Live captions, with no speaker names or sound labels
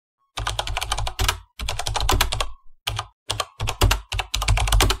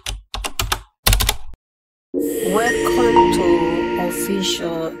Welcome to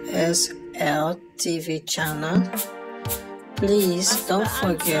official SL TV channel. Please don't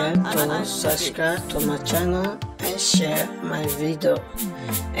forget to subscribe to my channel and share my video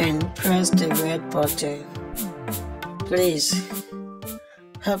and press the red button. Please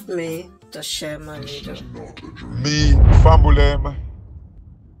help me to share my video. Me famulem,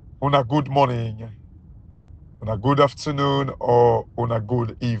 una good morning, una good afternoon, or una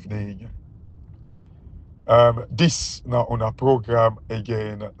good evening. This now una program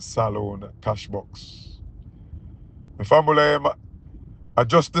again, Salon Cashbox. Me famulem,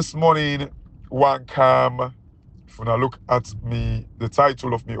 just this morning, one cam. If you look at me, the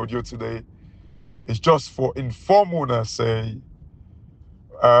title of my audio today is just for inform una say,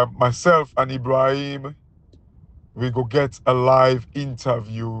 myself and Ibrahim, we go get a live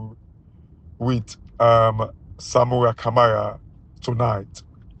interview with Samura Kamara tonight.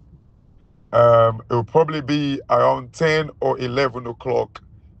 It will probably be around 10 or 11 o'clock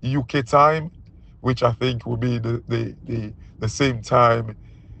UK time, which I think will be the same time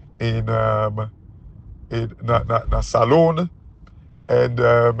in Salon, and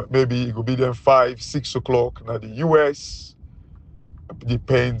maybe it will be then 5-6 o'clock now the US.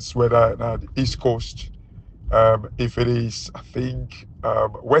 Depends whether now the East Coast. If it is, I think,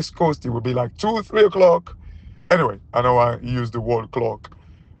 West Coast, it will be like 2-3 o'clock. Anyway, I know I use the world clock.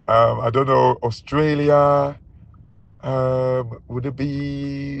 I don't know, Australia, would it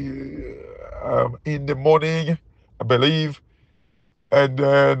be in the morning, I believe. And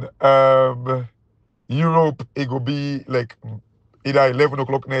then Europe, it will be like either 11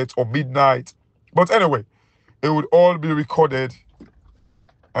 o'clock night or midnight. But anyway, it would all be recorded.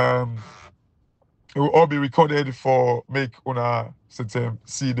 It will all be recorded for make una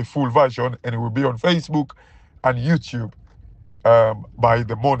see the full version, and it will be on Facebook and YouTube by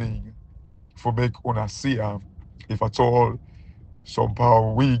the morning for make una see if at all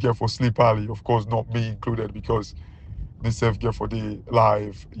somehow we get for sleep early. Of course, not me included, because this self get for the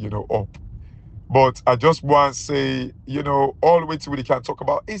live, up. But I just want to say, all the way to we can talk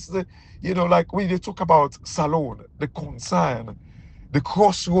about is the, like when they talk about Salon, the concern, the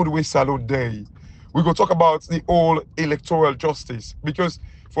crossroad way Salon day. We go talk about the whole electoral justice, because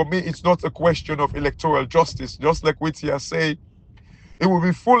for me, it's not a question of electoral justice. Just like what you say, it would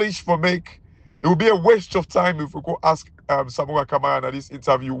be foolish it would be a waste of time if we go ask Samura Kamara at this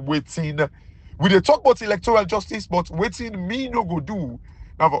interview, waiting. We dey talk about electoral justice, but waiting me no go do.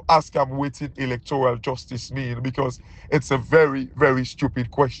 Now ask him waiting electoral justice mean, because it's a very, very stupid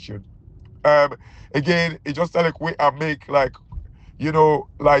question. Again, it just like way I make like,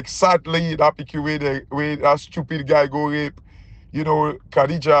 like sadly that picture where that stupid guy go rape,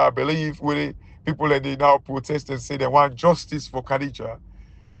 Khadija, I believe, where people and they now protest and say they want justice for Khadija.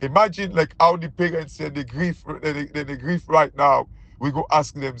 Imagine like how the parents and the grief right now. We go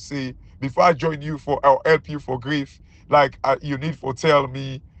ask them, say, before I join you I'll help you for grief, like you need for tell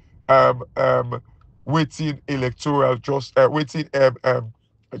me waiting electoral justice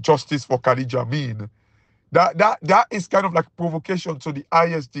for Khadija mean. That is kind of like provocation to the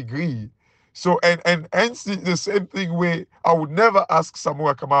highest degree. So and hence the same thing where I would never ask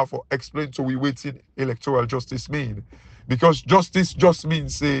Samura Kamara for explain to we waiting electoral justice mean, because justice just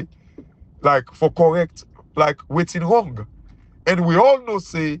means say like for correct, like waiting wrong, and we all know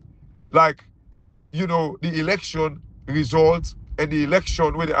say like the election results and the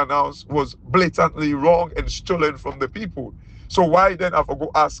election where they announced was blatantly wrong and stolen from the people. So why then have to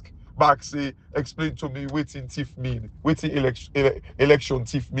go ask back, say, explain to me waiting thief mean, waiting election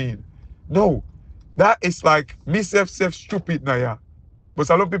thief mean? No, that is like me self stupid now, yeah. But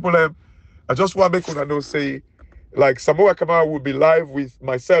a lot of people I just want to make una know say like Samura Kamara will be live with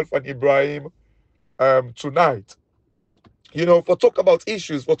myself and Ibrahim tonight. For talk about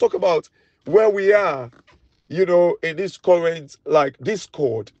issues, for talk about where we are, in this current like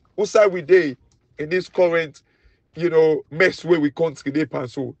discord. Who side we day in this current, mess where we country they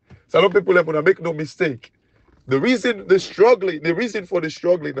pass. So a lot of people want to make no mistake. The reason for the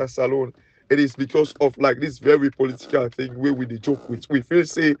struggling at Salon, it is because of like this very political thing where we joke with. We feel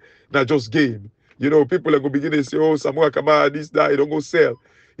say not just game. People are gonna begin to say, oh, Samura Kamara, this, that, it don't go sell.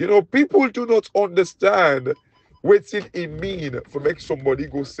 People do not understand what it mean for make somebody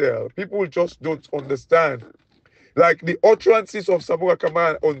go sell. People just don't understand. Like the utterances of Samura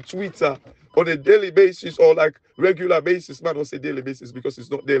Kamara on Twitter on a daily basis or like regular basis, not say daily basis because it's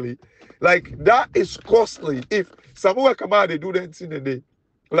not daily. Like that is costly. If Samura Kamara they do that thing and they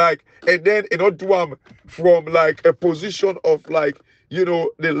like, and then not do them from like a position of like,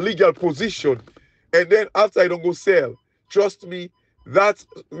 the legal position, and then after I don't go sell, trust me, That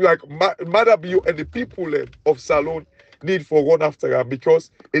like Madabiu and the people of Salon need for run after her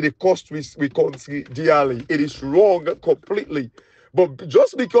because it cost we country dearly. It is wrong completely. But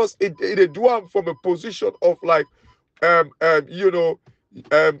just because it do am from a position of like you know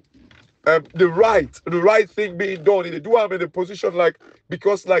um the right thing being done. They do am in a position like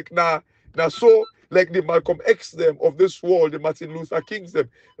because like now so like the Malcolm X them of this world, the Martin Luther Kings them.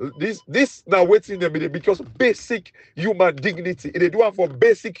 This now waiting them because basic human dignity. They do am for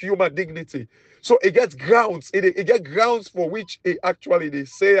basic human dignity. So it gets grounds. It gets grounds for which it actually they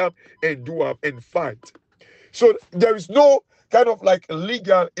say am and do am and fight. So there is no kind of like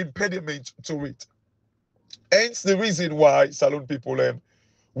legal impediment to it. Hence the reason why Salon people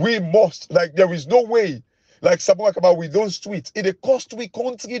we must like there is no way like someone come out with those tweets. It cost we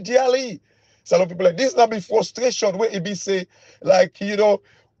country dearly. Salon people like this now be frustration where it be say like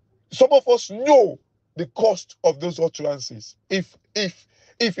some of us know the cost of those utterances. If it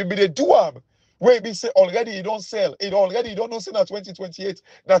be the do am where it be say already you don't sell it already you don't know say na 2028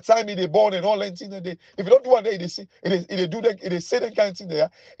 that time it they born and all that thing that they if you don't do one day they see it do them it say that kind of thing there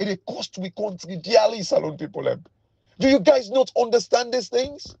it cost we country dearly. Salon people do you guys not understand these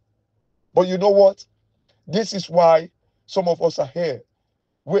things? But you know what? This is why some of us are here.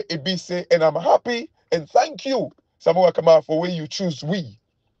 Where it be say, and I'm happy and thank you, Samuel Kamara, for where you choose we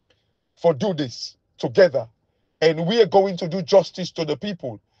for do this together. And we are going to do justice to the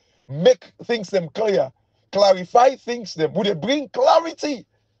people. Make things them clear. Clarify things them. Would it bring clarity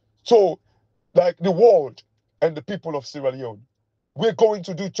to like the world and the people of Sierra Leone? We're going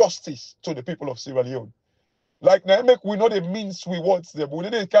to do justice to the people of Sierra Leone. Like now, make we know the means we want them. We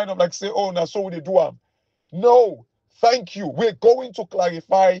didn't kind of like say, oh, now so we do them. No, thank you. We're going to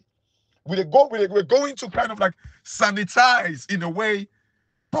clarify. We're going to kind of like sanitize in a way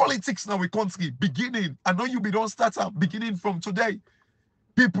politics now we country beginning. I know you be don't start up beginning from today.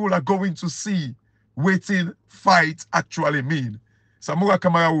 People are going to see waiting fight actually mean. Samura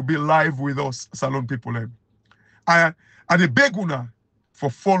Kamara will be live with us, Salon people. I the beg una for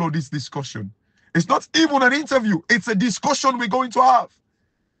follow this discussion. It's not even an interview. It's a discussion we're going to have.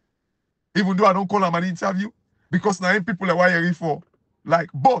 Even though I don't call them an interview, because now people are wiring for. Like,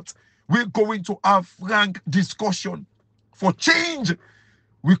 but we're going to have frank discussion for change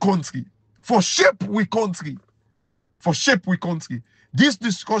we country, for shape we country, for shape we country. This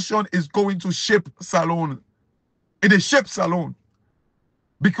discussion is going to shape Salon. It is shape Salon.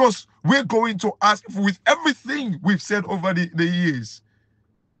 Because we're going to ask, with everything we've said over the years,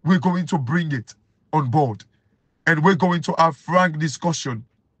 we're going to bring it on board. And we're going to have frank discussion.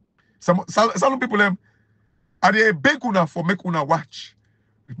 Some people are they beg una for make una watch.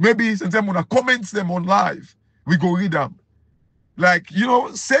 Maybe sometimes una comments them on live. We go read them. Like,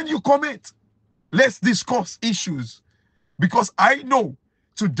 send your comment. Let's discuss issues. Because I know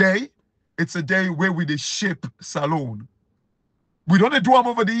today, it's a day where we shape Salon. We don't do them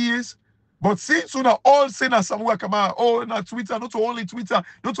over the years. But since we all say na Samuel Kamara, oh, na Twitter, not only Twitter,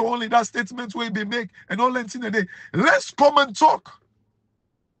 not only that statement where they make, and all that thing a day. Let's come and talk.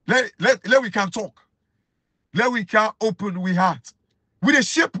 Let we can talk. Let we can open we heart. We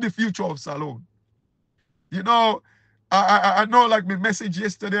shape the future of Salon. I know like my message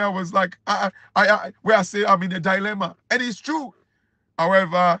yesterday, I was like, where I say I'm in a dilemma. And it's true.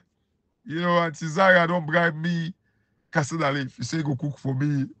 However, Auntie Zara don't bribe me cassava leaf. You say go cook for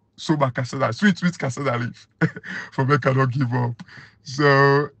me soba cassava, sweet cassava leaf. For me I don't give up.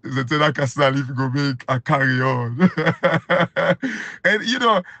 So the that cassava leaf go make a carry on.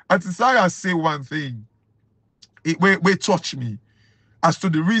 And Auntie Zara say one thing. It will touch me as to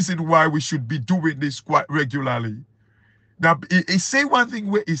the reason why we should be doing this quite regularly. Now, he say one thing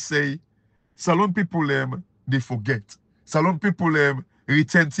where he say, Salon people, they forget. Salon people,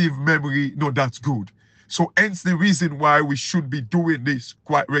 retentive memory, no, that's good. So hence the reason why we should be doing this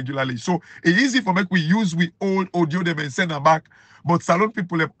quite regularly. So it's easy for me, we use we old audio them and send them back. But Salon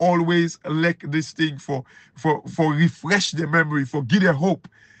people have always like this thing for refresh their memory, for give their hope.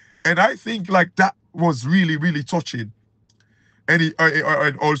 And I think like that was really, really touching. And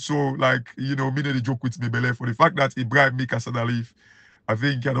and also like, me the joke with me belly for the fact that he bribed me cassava leaf. I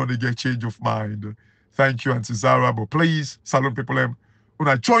think I don't get change of mind. Thank you, Auntie Zara. But please, Salon people, when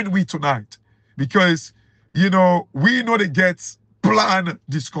I join we tonight, because we know they get plan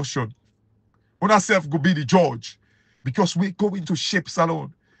discussion. When ourselves go be the judge, because we're going to shape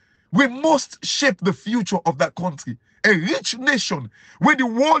Salon. We must shape the future of that country. A rich nation where the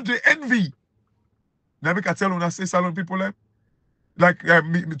world they envy. Now I can tell when I say Salon people, like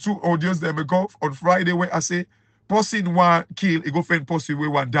me two audios them ago on Friday where I say, person one kill, it go find person where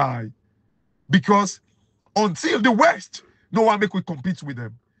one die. Because until the West No one make we compete with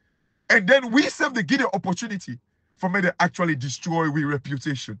them. And then we serve the give the opportunity for me to actually destroy we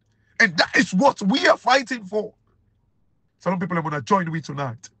reputation. And that is what we are fighting for. Some people are gonna join we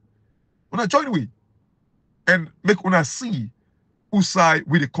tonight. Wanna join we and make una see whose side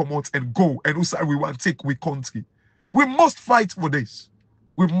we come out and go and whose side we want to take we country. We must fight for this.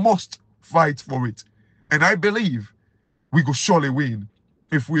 We must fight for it. And I believe we go surely win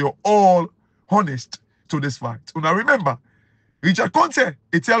if we are all honest to this fight. Now remember, Richard Conte,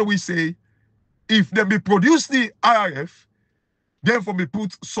 it tell we say, if they be produce the IRF, then for me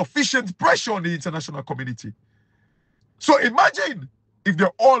put sufficient pressure on the international community. So imagine if they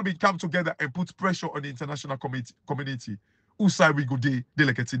all be come together and put pressure on the international community. Whose side we go day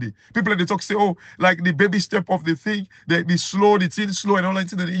like today. People in the talk say, oh, like the baby step of the thing, the slow, the thing slow and all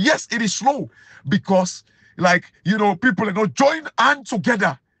that. Yes, it is slow because, like, you know, people are not join hand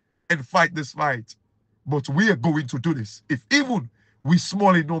together and fight this fight. But we are going to do this. If even we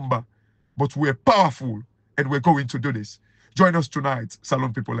small in number, but we're powerful and we're going to do this. Join us tonight,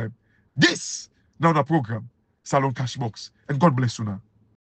 Salon People. This now the program, Salon Cashbox, and God bless you now.